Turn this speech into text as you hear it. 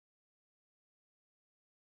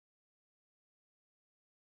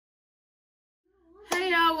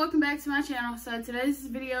welcome back to my channel. So today's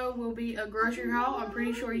video will be a grocery haul. I'm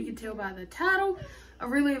pretty sure you can tell by the title. A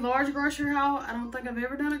really large grocery haul. I don't think I've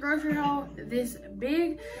ever done a grocery haul this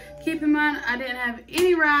big. Keep in mind, I didn't have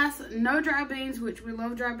any rice, no dry beans, which we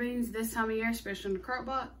love dry beans this time of year, especially in the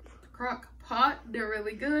crock pot. They're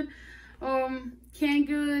really good. Canned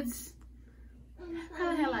goods. I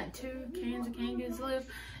probably had like 2 cans of canned goods left.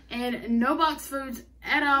 And no box foods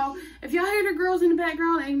at all. If y'all hear the girls in the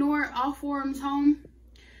background, ignore it. All 4 of them's home.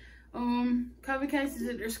 COVID cases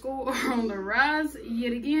at their school are on the rise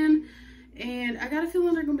yet again. And I got a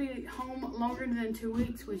feeling they're going to be home longer than 2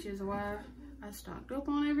 weeks, which is why I stocked up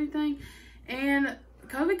on everything. And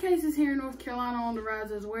COVID cases here in North Carolina on the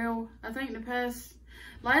rise as well. I think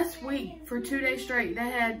last week, for 2 days straight, they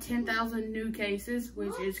had 10,000 new cases,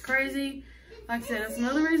 which is crazy. Like I said, that's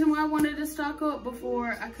another reason why I wanted to stock up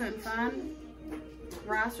before I couldn't find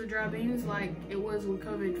rice or dry beans like it was when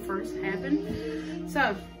COVID first happened.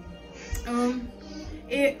 So,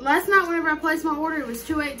 last night whenever I placed my order, it was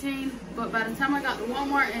 $2.18, but by the time I got to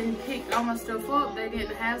Walmart and picked all my stuff up, they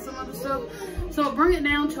didn't have some of the stuff. So it brought it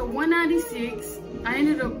down to $1.96. I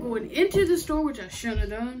ended up going into the store, which I shouldn't have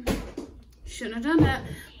done. Shouldn't have done that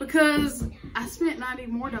because I spent $90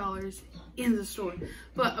 more in the store.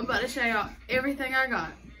 But I'm about to show y'all everything I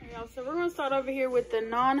got. So we're gonna start over here with the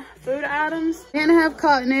non-food items. Didn't have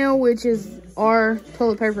Cottonelle, which is our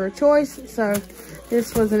toilet paper of choice, so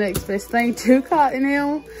this was the next best thing to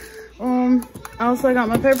Cottonelle. I also got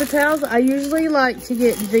my paper towels. I usually like to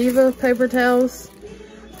get Viva paper towels,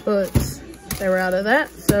 but they were out of that,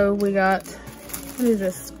 so we got, what is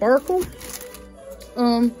this, Sparkle?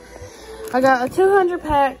 I got a 200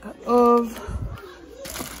 pack of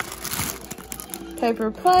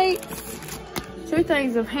paper plates, 2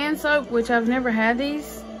 things of hand soap, which I've never had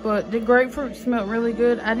these, but the grapefruit smelled really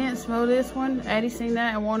good. I didn't smell this one. Addie seen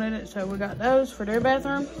that and wanted it, so we got those for their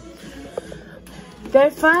bathroom. They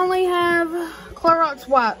finally have Clorox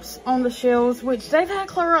wipes on the shelves, which they've had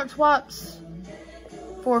Clorox wipes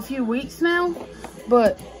for a few weeks now,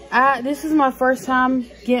 but this is my first time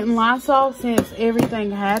getting Lysol since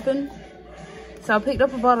everything happened. So I picked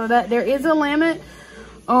up a bottle of that. There is a limit.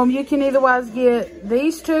 You can either get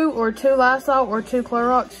these 2 or 2 Lysol or 2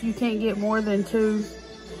 Clorox. You can't get more than 2.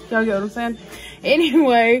 Y'all get what I'm saying?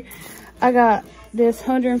 Anyway, I got this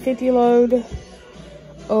 150 load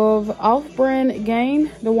of off-brand Gain,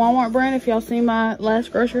 the Walmart brand. If y'all seen my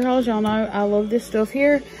last grocery hauls, y'all know I love this stuff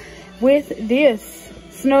here. With this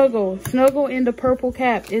Snuggle in the purple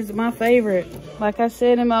cap is my favorite. Like I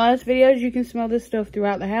said in my last videos, you can smell this stuff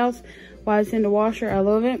throughout the house while it's in the washer. I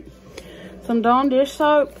love it. Some Dawn dish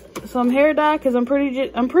soap, some hair dye, because I'm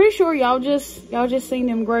pretty sure y'all just seen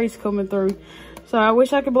them grays coming through. So I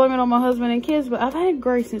wish I could blame it on my husband and kids, but I've had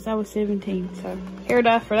gray since I was 17. So hair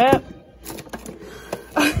dye for that.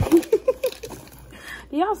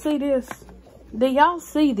 Do y'all see this? Do y'all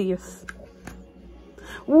see this?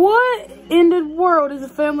 What in the world is a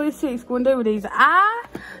family of 6 going to do with these? I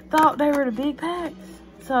thought they were the big packs.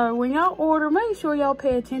 So when y'all order, make sure y'all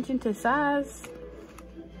pay attention to size.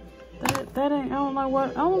 That ain't, I don't know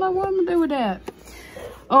what I'm gonna do with that.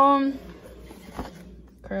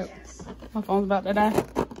 Crap, my phone's about to die.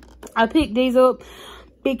 I picked these up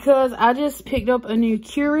because I just picked up a new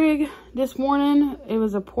Keurig this morning. It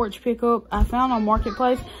was a porch pickup I found on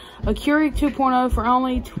Marketplace. A Keurig 2.0 for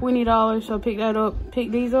only $20, so I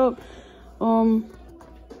picked these up.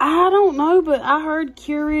 I don't know, but I heard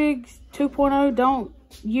Keurig 2.0 don't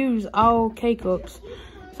use all K-Cups.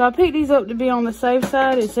 So I picked these up to be on the safe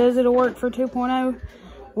side. It says it'll work for 2.0.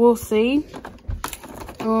 We'll see.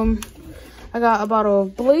 I got a bottle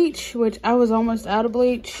of bleach, which I was almost out of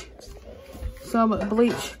bleach. Some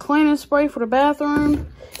bleach cleaning spray for the bathroom.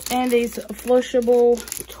 And these flushable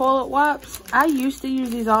toilet wipes. I used to use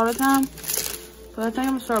these all the time, but I think I'm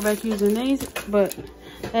going to start back using these. But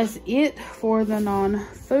that's it for the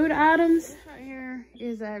non-food items. Right here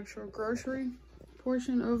is the actual grocery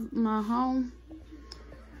portion of my home.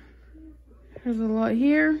 There's a lot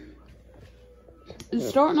here.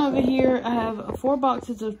 Starting over here, I have 4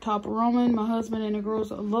 boxes of Top Ramen. My husband and the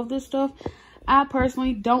girls love this stuff. I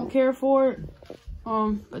personally don't care for it,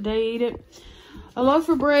 but they eat it. A loaf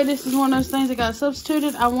of bread. This is one of those things that got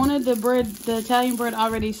substituted. I wanted the Italian bread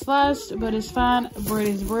already sliced, but it's fine. Bread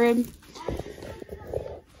is bread.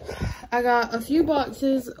 I got a few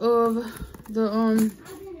boxes of the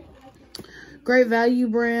Great Value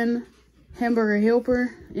brand hamburger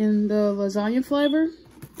helper in the lasagna flavor.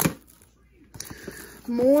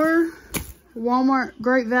 More Walmart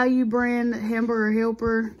Great Value brand hamburger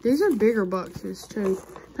helper. These are bigger boxes too.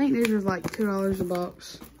 I think these are like $2 a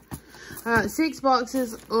box. I got 6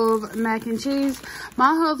 boxes of mac and cheese.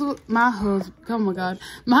 My husband, oh my God.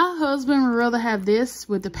 My husband would rather have this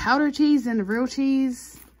with the powdered cheese than the real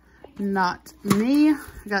cheese. Not me. I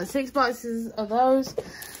got 6 boxes of those.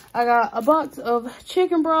 I got a box of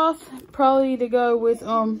chicken broth, probably to go with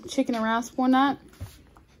chicken and rice one night.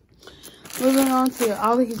 Moving on to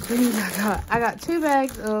all these beans I got 2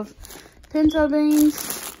 bags of pinto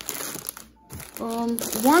beans,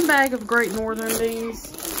 1 bag of Great Northern beans,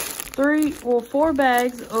 4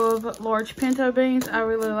 bags of large pinto beans. I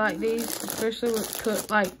really like these, especially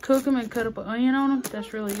with cook them and cut up an onion on them.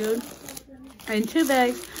 That's really good. And 2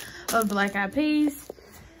 bags of black eyed peas,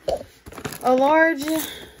 a large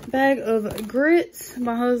bag of grits.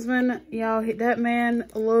 My husband, y'all, that man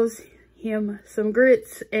loves him some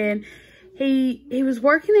grits, and he was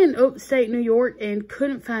working in upstate New York and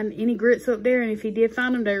couldn't find any grits up there, and if he did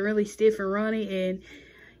find them, they're really stiff and runny, and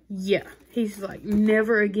yeah, he's like,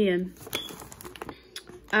 never again.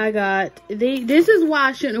 I got this is why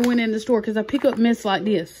I shouldn't have went in the store, because I pick up mess like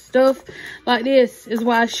this. Stuff like this is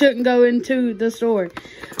why I shouldn't go into the store.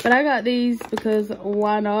 But I got these because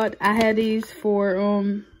why not? I had these for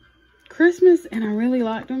Christmas and I really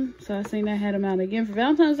liked them. So I seen they had them out again for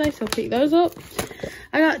Valentine's Day, so pick those up.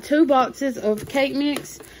 I got 2 boxes of cake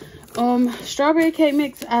mix. Strawberry cake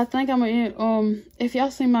mix. I think I'm gonna if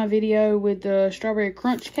y'all seen my video with the strawberry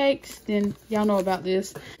crunch cakes, then y'all know about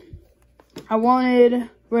this. I wanted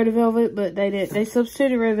red velvet, but they didn't. They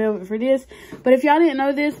substituted red velvet for this. But if y'all didn't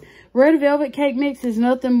know this, red velvet cake mix is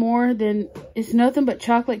nothing but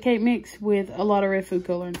chocolate cake mix with a lot of red food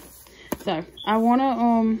coloring. So I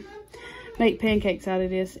wanna make pancakes out of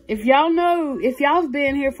this. If y'all know, if y'all have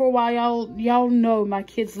been here for a while, y'all know my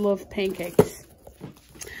kids love pancakes.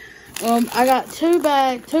 I got 2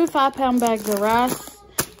 5-pound bags of rice.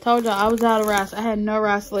 Told y'all I was out of rice. I had no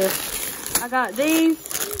rice left. I got these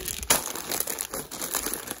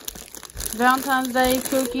Valentine's Day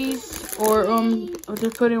cookies, or to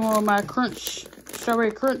put in one of my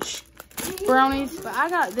strawberry crunch brownies. But I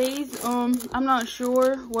got these. I'm not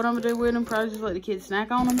sure what I'm gonna do with them. Probably just let the kids snack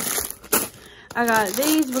on them. I got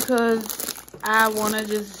these because I want to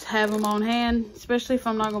just have them on hand, especially if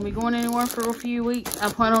I'm not going to be going anywhere for a few weeks. I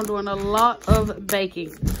plan on doing a lot of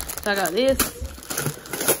baking. So I got this.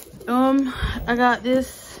 I got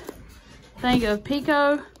this thing of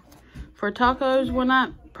pico for tacos one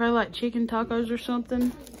night, probably like chicken tacos or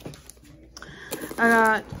something. I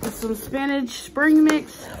got some spinach spring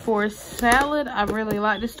mix for a salad. I really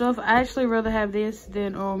like this stuff. I actually rather have this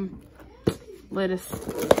than lettuce.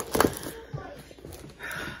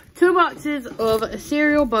 2 boxes of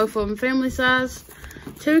cereal, both of them family size.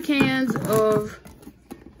 2 cans of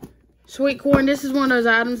sweet corn. This is one of those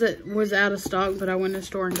items that was out of stock, but I went to the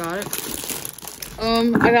store and got it.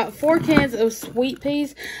 I got 4 cans of sweet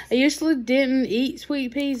peas. I usually didn't eat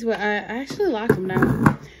sweet peas, but I actually like them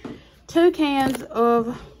now. 2 cans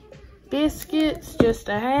of biscuits just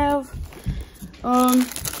to have.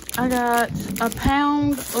 I got a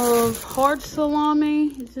pound of hard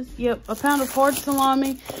salami. Yep, a pound of hard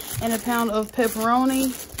salami and a pound of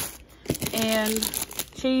pepperoni and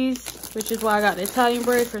cheese, which is why I got the Italian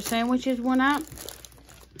bread for sandwiches one night.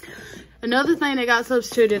 Another thing that got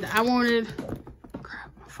substituted, I wanted,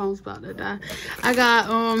 crap, my phone's about to die.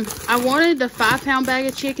 I wanted the 5-pound bag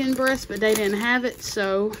of chicken breast, but they didn't have it,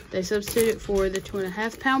 so they substituted for the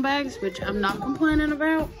 2.5-pound bags, which I'm not complaining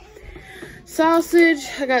about. Sausage,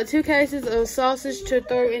 I got 2 cases of sausage to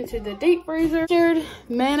throw into the deep freezer.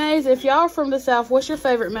 Mayonnaise, if y'all are from the South, what's your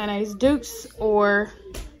favorite mayonnaise? Duke's or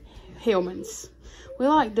Hellman's? We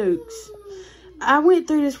like Duke's. I went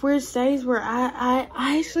through this weird stage where I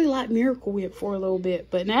actually liked Miracle Whip for a little bit,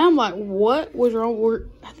 but now I'm like, what was wrong?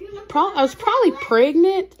 I was probably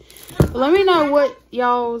pregnant. But let me know what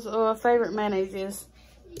y'all's favorite mayonnaise is.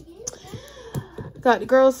 Got the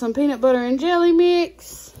girls some peanut butter and jelly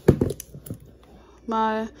mix.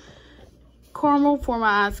 My caramel for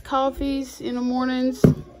my iced coffees in the mornings.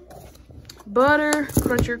 Butter,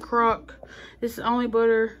 Cruncher Crock. This is the only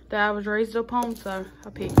butter that I was raised up on, so I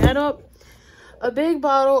picked that up. A big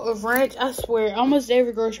bottle of ranch. I swear, almost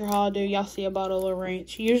every grocery haul I do, y'all see a bottle of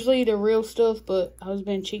ranch. Usually the real stuff, but I was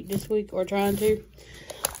being cheap this week, or trying to.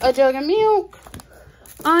 A jug of milk,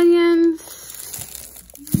 onions,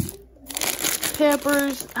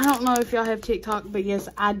 peppers. I don't know if y'all have TikTok, but yes,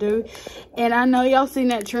 I do. And I know y'all seen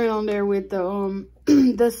that trend on there with the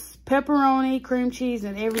the pepperoni, cream cheese,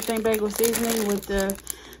 and everything bagel seasoning with the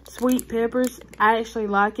sweet peppers. I actually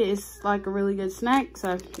like it. It's like a really good snack,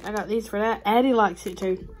 so I got these for that. Addie likes it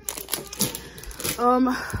too. A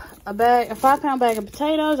 5-pound bag of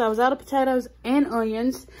potatoes. I was out of potatoes and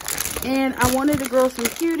onions. And I wanted the girls some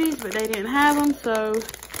cuties, but they didn't have them, so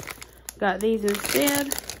got these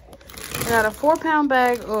instead. I got a 4-pound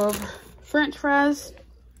bag of French fries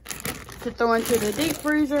to throw into the deep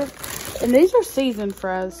freezer. And these are seasoned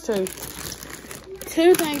fries too.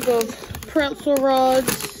 2 things of pretzel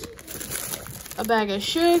rods, a bag of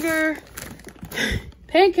sugar,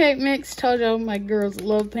 pancake mix. Told y'all my girls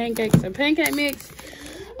love pancakes and pancake mix.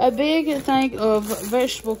 A big thing of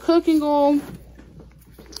vegetable cooking oil.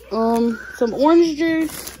 Some orange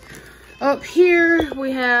juice. Up here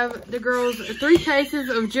we have the girls 3 cases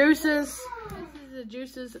of juices. This is the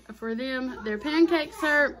juices for them. Their pancake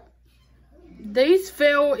syrup. These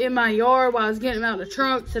fell in my yard while I was getting them out of the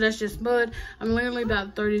trunk, so that's just mud. I'm literally about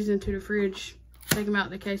to throw these into the fridge. Take them out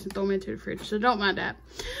of the case and throw them into the fridge, so don't mind that.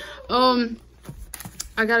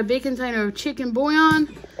 I got a big container of chicken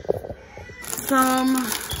bouillon, some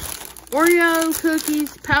Oreo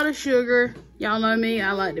cookies, powdered sugar. Y'all know me,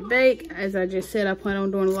 I like to bake. As I just said, I plan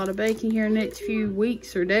on doing a lot of baking here in the next few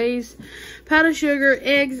weeks or days. Powdered sugar,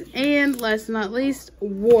 eggs, and last but not least,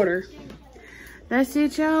 water. That's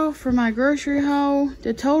it, y'all, for my grocery haul.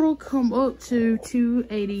 The total come up to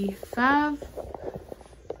 $285.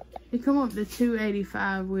 It come up to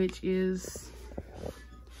 $285, which is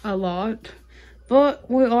a lot.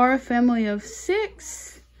 But we are a family of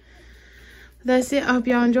 6. That's it. I hope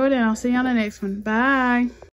y'all enjoyed it, and I'll see y'all in the next one. Bye.